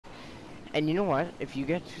And you know what? If you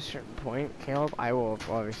get to a certain point, Caleb, I will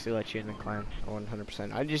obviously let you in the clan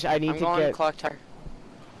 100%. I need I'm to going get. clock tower.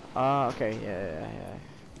 Okay, yeah.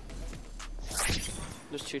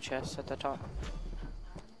 There's 2 chests at the top.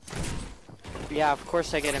 Yeah, of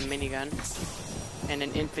course I get a minigun and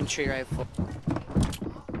an infantry rifle.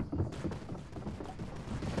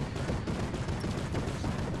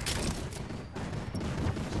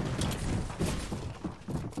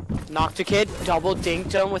 Knocked a kid, double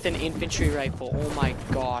dinked him with an infantry rifle. Oh my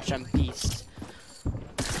gosh, I'm beast.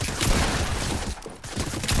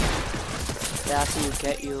 That's what you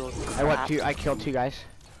get, you little crap. I killed 2 guys.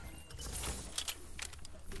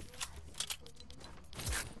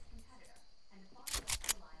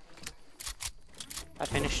 I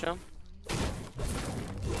finished him.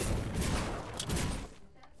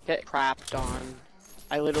 Get crapped on.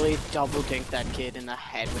 I literally double dinked that kid in the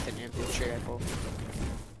head with an infantry rifle.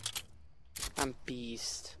 I'm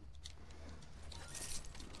beast.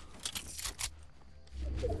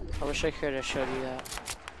 I wish I could have showed you that.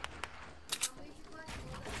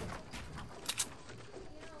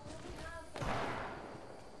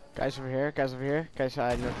 Guys over here, guys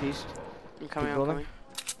northeast. I'm coming, I'm coming.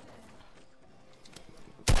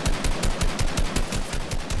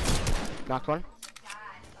 Knocked one.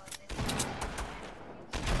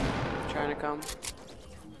 Trying to come.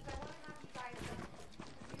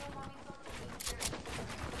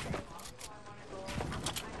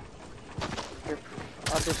 Here,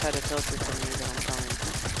 I'll just try to filter from you, but I'm coming.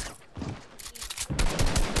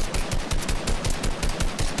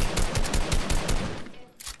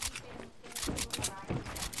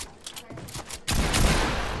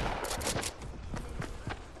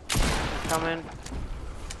 Coming.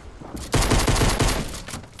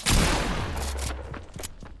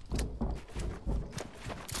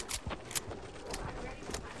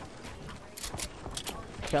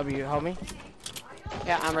 Caleb, you help me?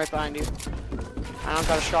 Yeah, I'm right behind you. I don't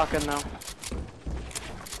got a shotgun though.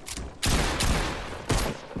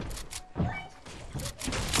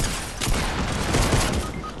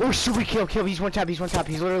 Oh, super kill. He's one tap. He's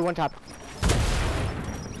literally one tap.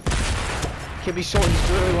 He's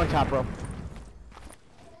literally one tap, bro.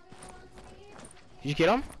 Did you get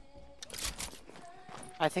him?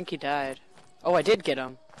 I think he died. Oh, I did get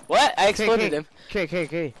him. What? I exploded him.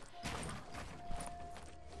 Okay.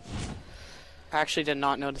 I actually did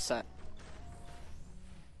not notice that.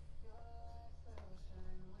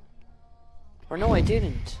 Or no, I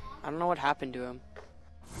didn't. I don't know what happened to him.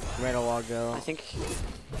 Ran a log though. I think,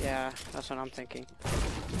 yeah, that's what I'm thinking.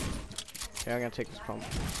 Yeah, I'm gonna take this pump.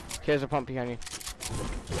 Here's a pump behind you.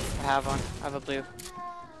 I have one. I have a blue.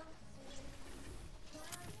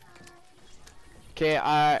 Okay,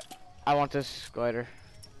 I want this glider.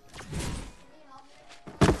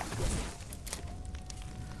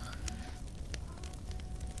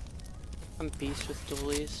 I'm beast with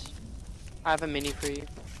dualies. I have a mini for you.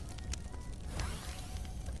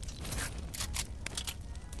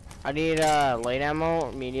 I need light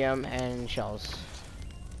ammo, medium, and shells.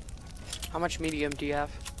 How much medium do you have?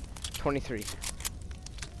 23.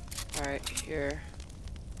 Alright, here.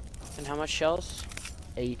 And how much shells?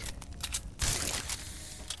 8.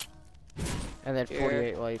 And then Here.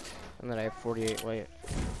 48 light. And then I have 48 light.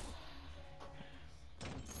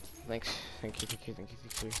 Thanks. Thank you.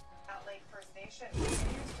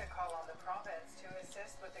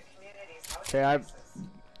 Okay,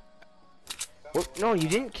 oh, no, you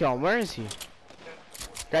didn't kill him. Where is he?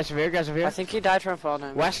 Guys over here. I think he died from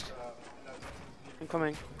Fortnite. West. I'm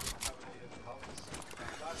coming.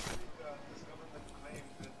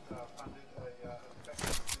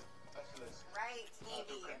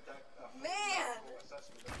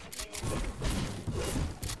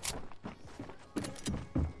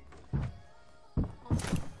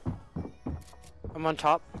 I'm on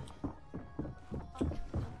top.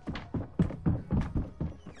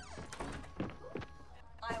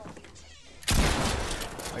 I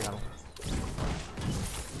got him.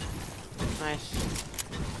 Nice.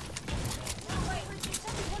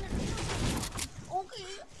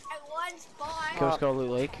 Okay, let's go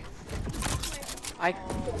Loot Lake. Okay.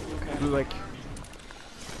 Loot Lake.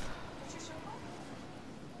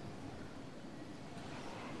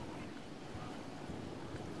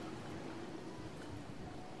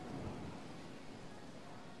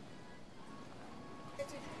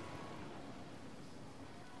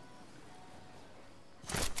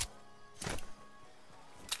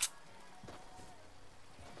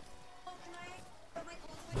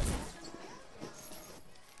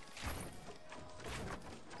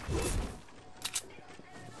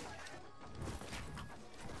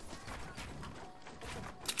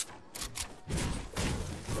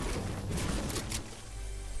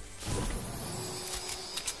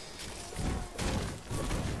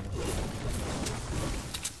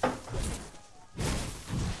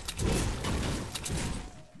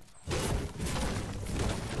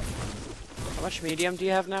 How much medium do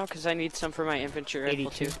you have now? Because I need some for my infantry rifle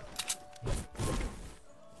 82. too.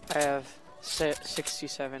 I have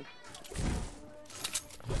 67.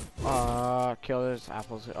 Kill those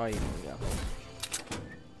apples. Oh, you can go.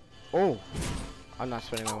 Oh! I'm not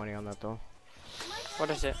spending my money on that though.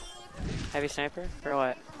 What is it? Heavy sniper? Or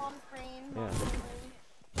what? Yeah.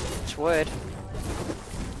 It's wood.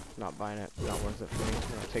 Not buying it. Not worth it for me. I'm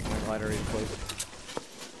gonna take my glider replace.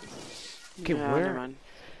 Okay, No, never mind.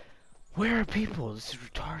 where are people? This is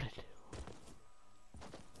retarded.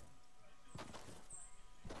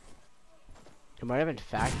 It might have been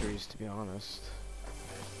factories, to be honest.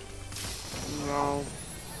 No.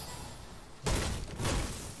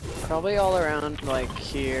 Probably all around, like,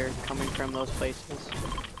 here, coming from those places.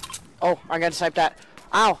 Oh, I gotta snipe that.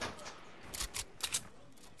 Ow!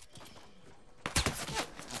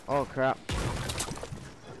 Oh, crap.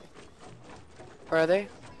 Where are they?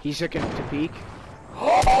 He's looking to peek.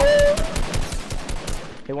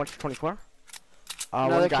 They went for 24.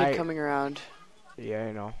 Another one guy kid coming around. Yeah,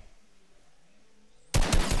 I know.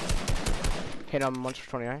 Hit him once for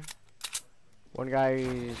 29. One guy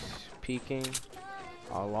is peeking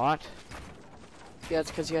a lot. Yeah, it's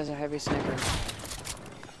because he has a heavy sniper.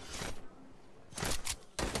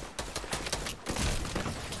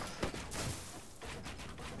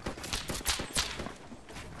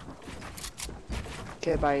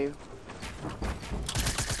 Okay, by you.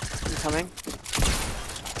 I'm coming.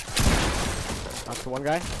 That's the one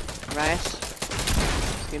guy. Nice.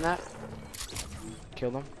 Seen that?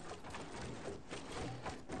 Killed him.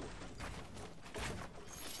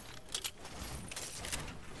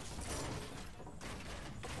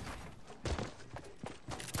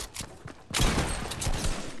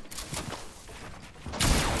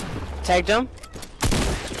 Tagged him.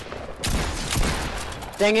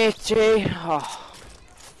 Dang it, G. Oh.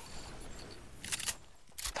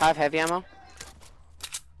 5 heavy ammo.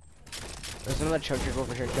 There's another chug jug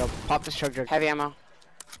over here, Joe. Pop this chug jug. Heavy ammo.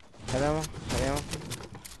 Heavy ammo? Heavy ammo?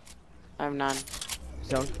 I have none.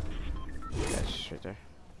 Zone. Yes, right there.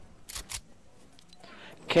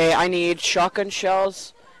 Okay, I need shotgun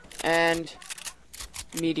shells and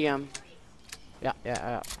medium. Yeah.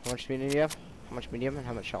 How much medium do you have? How much medium and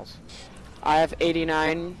how much shells? I have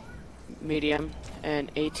 89 medium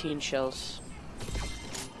and 18 shells.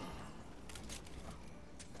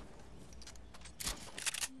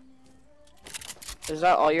 Is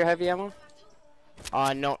that all your heavy ammo?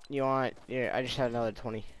 No, you want, yeah, I just had another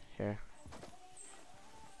 20 here.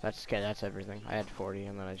 That's okay, that's everything. I had 40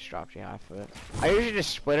 and then I just dropped you half of it. I usually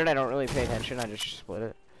just split it, I don't really pay attention, I just split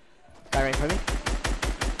it. Guy right in front of me.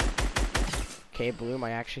 Okay, Bloom,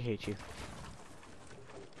 I actually hate you.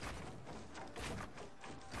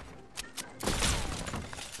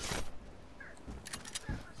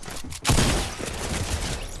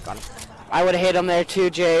 Got him. I would have hit him there too,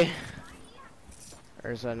 Jay.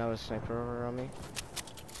 There's another sniper over on me.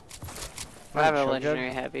 I have a chug legendary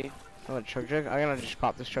jug. heavy. Another chug jug. I'm gonna just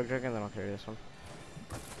pop this chug jug and then I'll carry this one.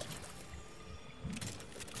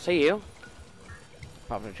 Is that you?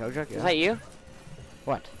 Pop a chug jug, yeah. Is that you?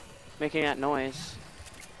 What? Making that noise.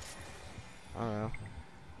 I don't know.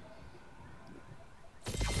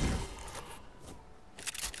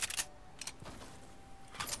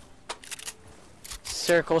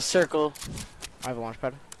 Circle, circle. I have a launch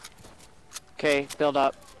pad. Okay, build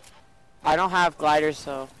up. I don't have gliders,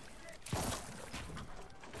 so.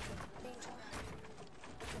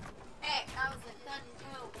 Hey, that was a done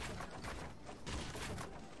too.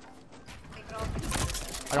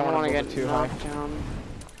 I don't want to get get too high. knocked down.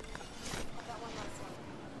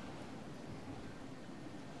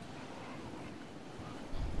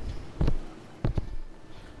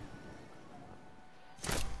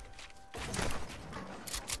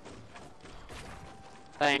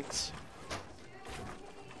 Thanks.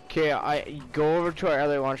 Okay, I go over to our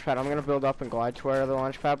other launch pad. I'm gonna build up and glide to our other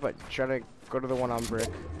launch pad, but try to go to the one on brick.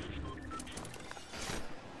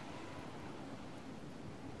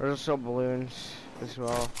 There's also balloons as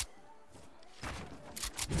well.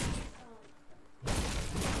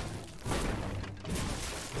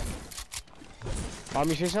 Mom,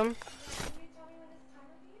 you see something?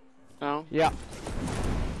 No? Yeah.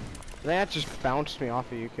 That just bounced me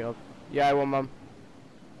off of you, Caleb. Yeah, I will, Mom.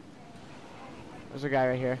 There's a guy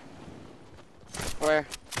right here. Where?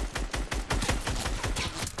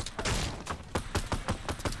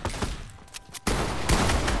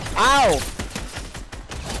 Ow!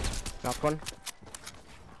 Knocked one.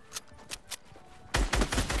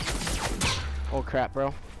 Oh crap,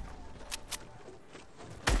 bro.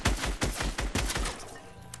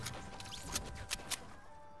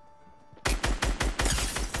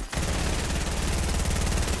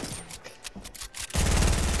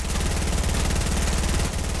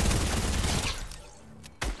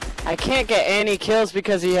 I can't get any kills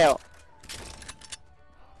because of you.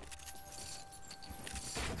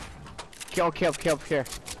 Kill, here.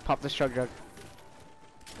 Pop this chug jug.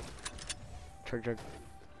 Chug jug.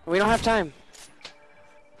 We don't have time.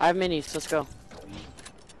 I have minis, let's go.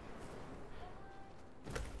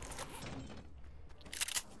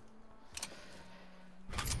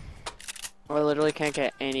 I literally can't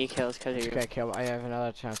get any kills because of you. Okay, kill. I have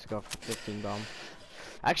another chance to go for 15 bomb.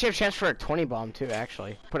 I actually have a chance for a 20 bomb too,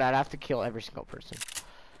 actually. But I'd have to kill every single person.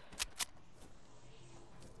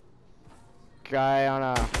 Guy on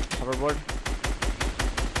a hoverboard.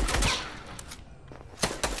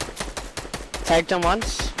 Tagged him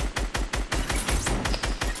once.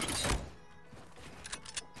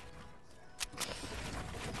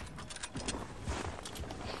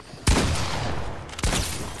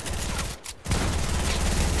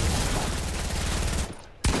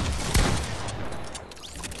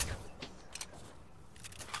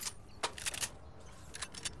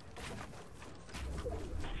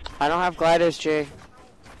 I don't have gliders, Jay.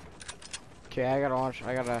 Okay, I gotta launch.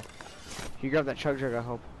 You grab that chug jug, I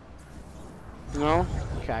hope. No?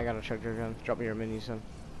 Okay, I got a chug jug gun. Drop me your minis then.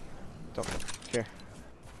 Here.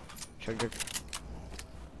 Chug jug.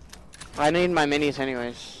 I need my minis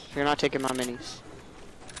anyways. You're not taking my minis.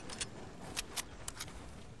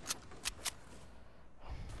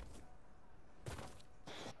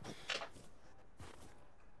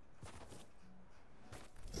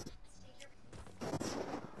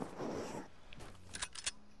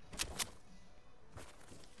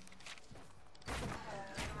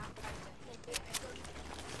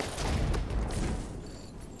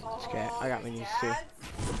 Okay, I got minis too.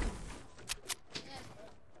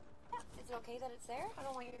 Is it okay that it's there? I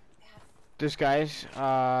don't want your. This guy's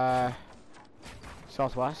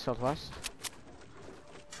southwest.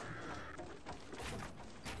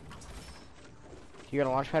 You got a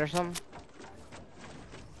launch pad or something?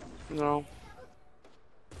 No.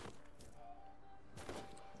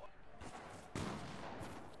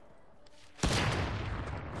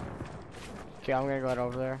 Okay, I'm gonna go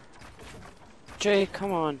over there. Jay,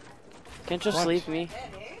 come on. Can't just What? leave me.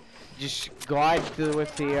 Just glide through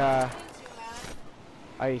with the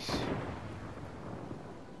ice.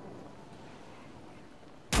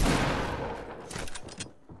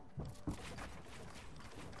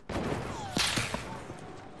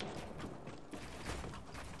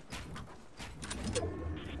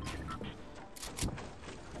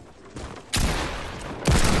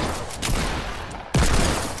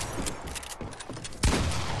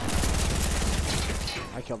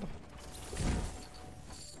 I killed him.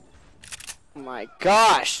 Oh my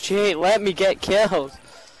gosh, Jay, let me get kills.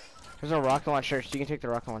 There's a rocket launcher, so you can take the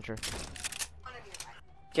rocket launcher.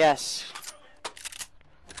 Yes.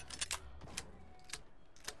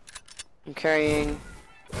 I'm carrying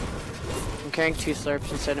 2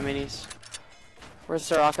 slurps instead of minis. Where's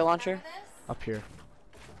the rocket launcher? Up here.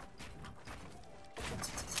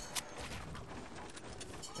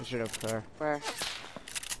 Is it up there? Where?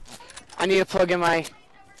 I need to plug in my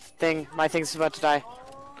thing. My thing's about to die.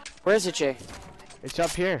 Where is it, Jay? It's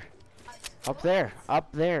up here. Up there.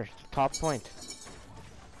 Up there. Top point.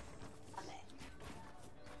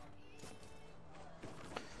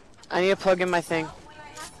 I need to plug in my thing.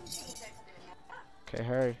 Okay,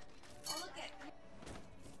 hurry.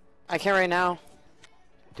 I can't right now.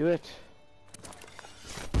 Do it.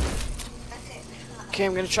 Okay,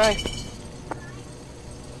 I'm gonna try.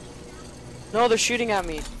 No, they're shooting at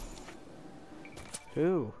me.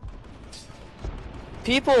 Who?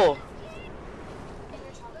 People!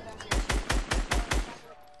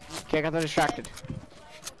 Okay, I got them distracted.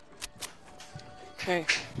 Okay.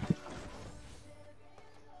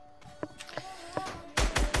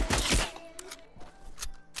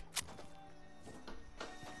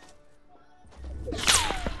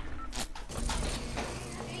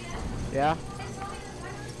 Yeah?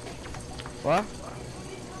 What?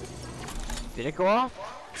 Did it go off?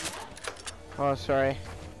 Oh, sorry.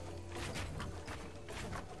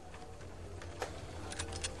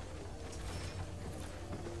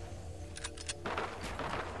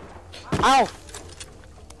 Ow!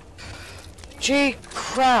 Gee,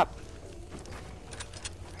 crap!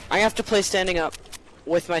 I have to play standing up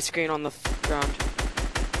with my screen on the ground.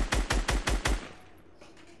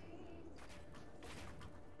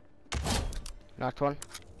 Knocked one.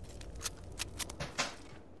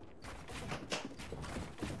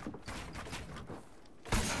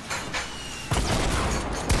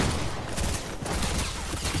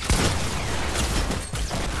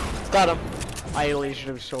 Got him. I should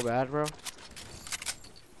have so bad, bro.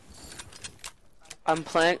 I'm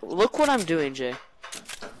playing. Look what I'm doing, Jay.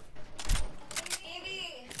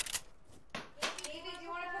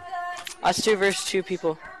 Us two versus two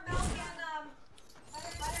people.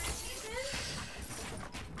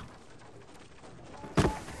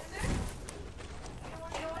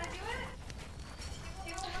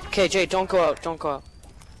 Okay, Jay, don't go out. Don't go out.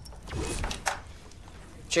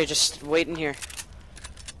 Jay, just wait in here.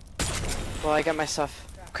 Well, I got my stuff.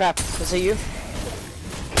 Crap, is it you?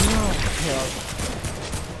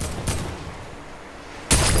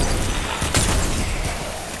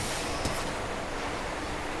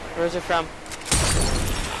 Where is it from?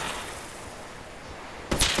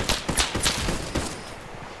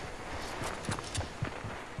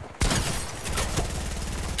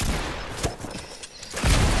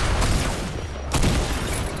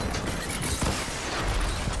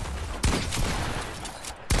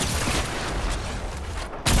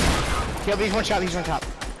 Kill, he's one shot, he's one top.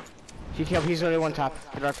 He's only one top.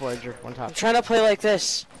 The Dark Voyager, one top. I'm trying to play like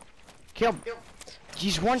this. Kill.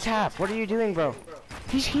 He's one tap. What are you doing, bro?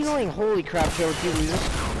 He's healing. Holy crap, Kill, if you lose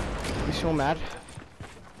this. He's so mad.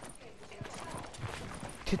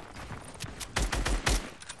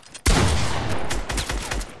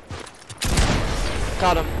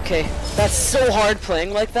 Got him. Okay. That's so hard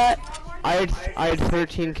playing like that. I had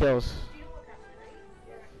 13 kills.